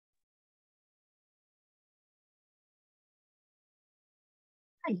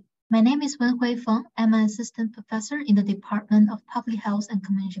My name is Wenhui Feng. I'm an assistant professor in the Department of Public Health and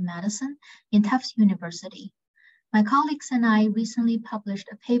Community Medicine in Tufts University. My colleagues and I recently published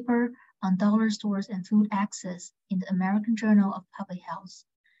a paper on dollar stores and food access in the American Journal of Public Health.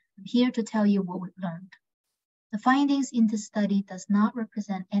 I'm here to tell you what we've learned. The findings in this study does not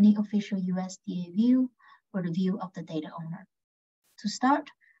represent any official USDA view or the view of the data owner. To start,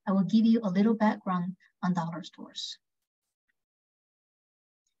 I will give you a little background on dollar stores.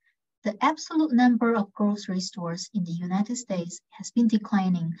 The absolute number of grocery stores in the United States has been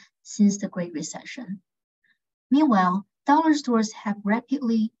declining since the Great Recession. Meanwhile, dollar stores have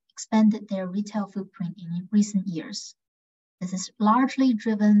rapidly expanded their retail footprint in recent years. This is largely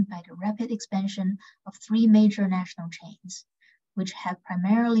driven by the rapid expansion of three major national chains, which have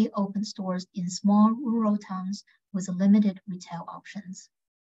primarily opened stores in small rural towns with limited retail options.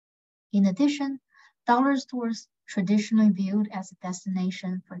 In addition, dollar stores, traditionally viewed as a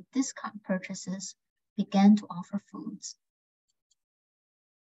destination for discount purchases, began to offer foods.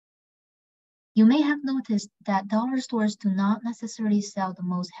 You may have noticed that dollar stores do not necessarily sell the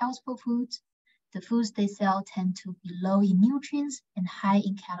most healthful foods. The foods they sell tend to be low in nutrients and high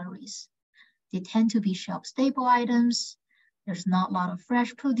in calories. They tend to be shelf-stable items. There's not a lot of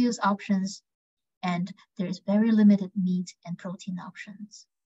fresh produce options, and there is very limited meat and protein options.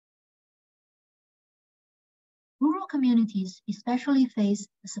 Rural communities especially face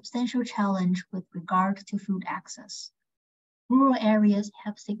a substantial challenge with regard to food access. Rural areas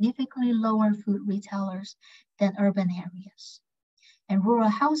have significantly lower food retailers than urban areas, and rural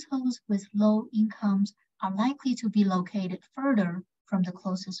households with low incomes are likely to be located further from the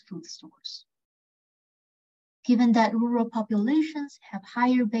closest food stores. Given that rural populations have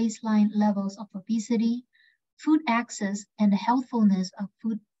higher baseline levels of obesity, food access and the healthfulness of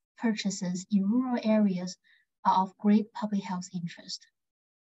food purchases in rural areas are of great public health interest.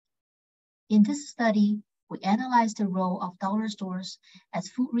 In this study, we analyzed the role of dollar stores as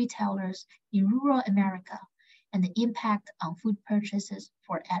food retailers in rural America and the impact on food purchases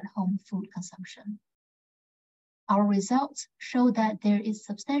for at-home food consumption. Our results show that there is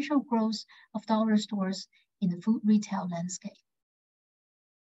substantial growth of dollar stores in the food retail landscape.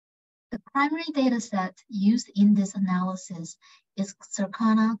 The primary data set used in this analysis is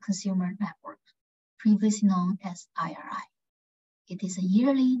Circana Consumer Network, previously known as IRI. It is a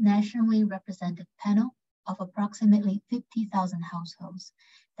yearly nationally represented panel of approximately 50,000 households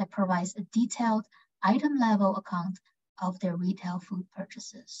that provides a detailed item-level account of their retail food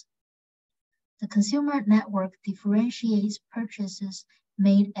purchases. The consumer network differentiates purchases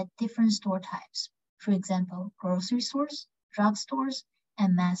made at different store types, for example, grocery stores, drugstores,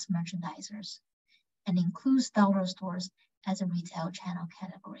 and mass merchandisers, and includes dollar stores as a retail channel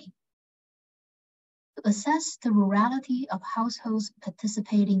category. To assess the rurality of households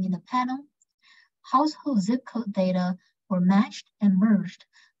participating in the panel, household zip code data were matched and merged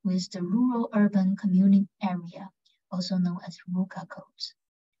with the rural-urban community area, also known as RUCA codes.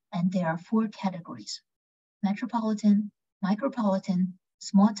 And there are four categories: metropolitan, micropolitan,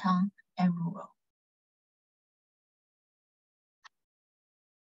 small town, and rural.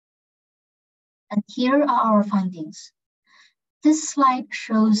 And here are our findings. This slide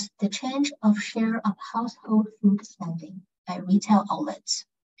shows the change of share of household food spending by retail outlets.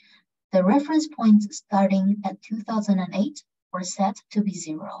 The reference points starting at 2008 were set to be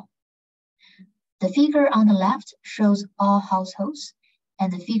 0. The figure on the left shows all households,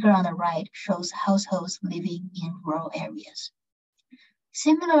 and the figure on the right shows households living in rural areas.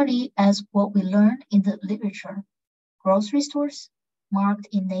 Similarly as what we learned in the literature, grocery stores, marked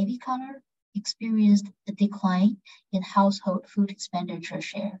in navy color, experienced a decline in household food expenditure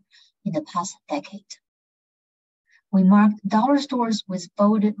share in the past decade. We marked dollar stores with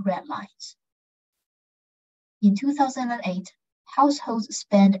bolded red lines. In 2008, households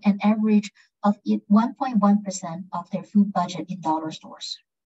spent an average of 1.1% of their food budget in dollar stores.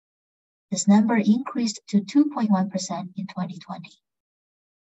 This number increased to 2.1% in 2020.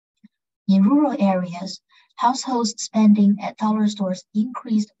 In rural areas, households spending at dollar stores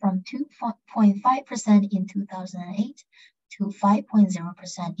increased from 2.5% in 2008 to 5.0%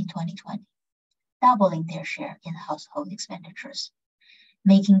 in 2020, doubling their share in household expenditures,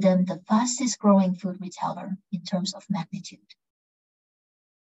 making them the fastest growing food retailer in terms of magnitude.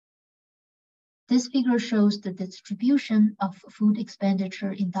 This figure shows the distribution of food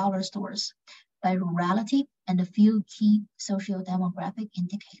expenditure in dollar stores by rurality and a few key socio-demographic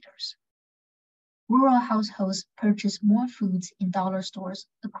indicators. Rural households purchase more foods in dollar stores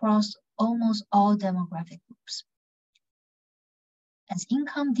across almost all demographic groups. As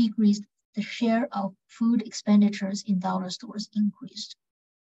income decreased, the share of food expenditures in dollar stores increased.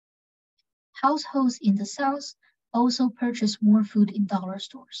 households in the South also purchase more food in dollar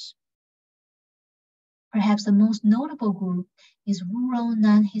stores. Perhaps the most notable group is rural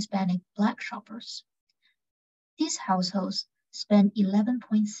non-Hispanic Black shoppers. These households spend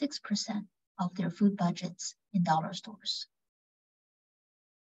 11.6% of their food budgets in dollar stores.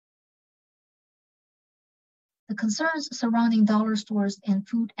 The concerns surrounding dollar stores and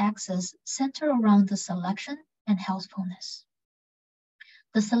food access center around the selection and healthfulness.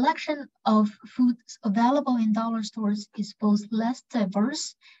 The selection of foods available in dollar stores is both less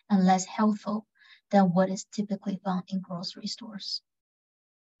diverse and less healthful than what is typically found in grocery stores.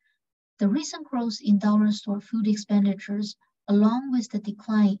 The recent growth in dollar store food expenditures, along with the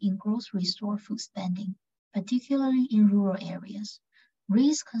decline in grocery store food spending, particularly in rural areas,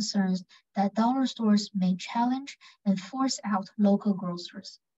 raise concerns that dollar stores may challenge and force out local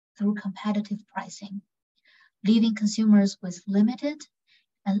grocers through competitive pricing, leaving consumers with limited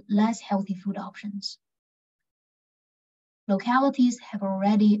and less healthy food options. Localities have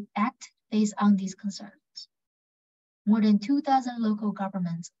already acted based on these concerns. More than 2,000 local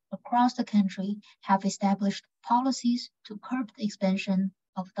governments across the country have established policies to curb the expansion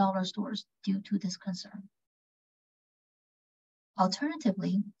of dollar stores due to this concern.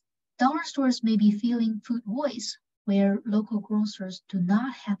 Alternatively, dollar stores may be feeling food voice where local grocers do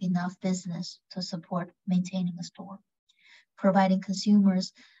not have enough business to support maintaining a store, providing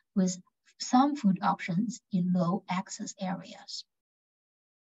consumers with some food options in low access areas.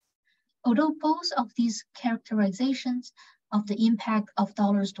 Although both of these characterizations of the impact of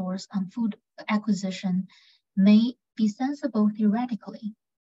dollar stores on food acquisition may be sensible theoretically,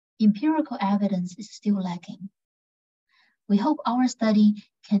 empirical evidence is still lacking. We hope our study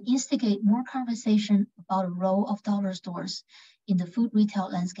can instigate more conversation about the role of dollar stores in the food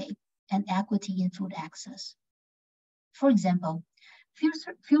retail landscape and equity in food access. For example,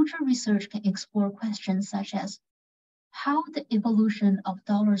 future research can explore questions such as how the evolution of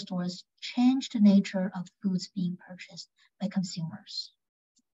dollar stores changed the nature of foods being purchased by consumers.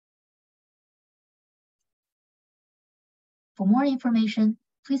 For more information,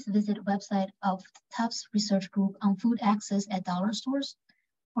 please visit the website of Tufts Research Group on food access at dollar stores,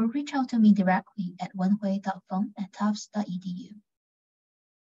 or reach out to me directly at wenhui.feng@tufts.edu.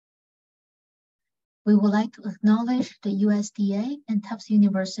 We would like to acknowledge the USDA and Tufts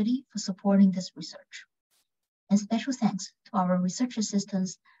University for supporting this research. And special thanks to our research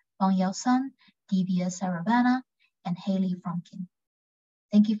assistants, Bang Yao Sun, Divya Saravana, and Haley Fromkin.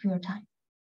 Thank you for your time.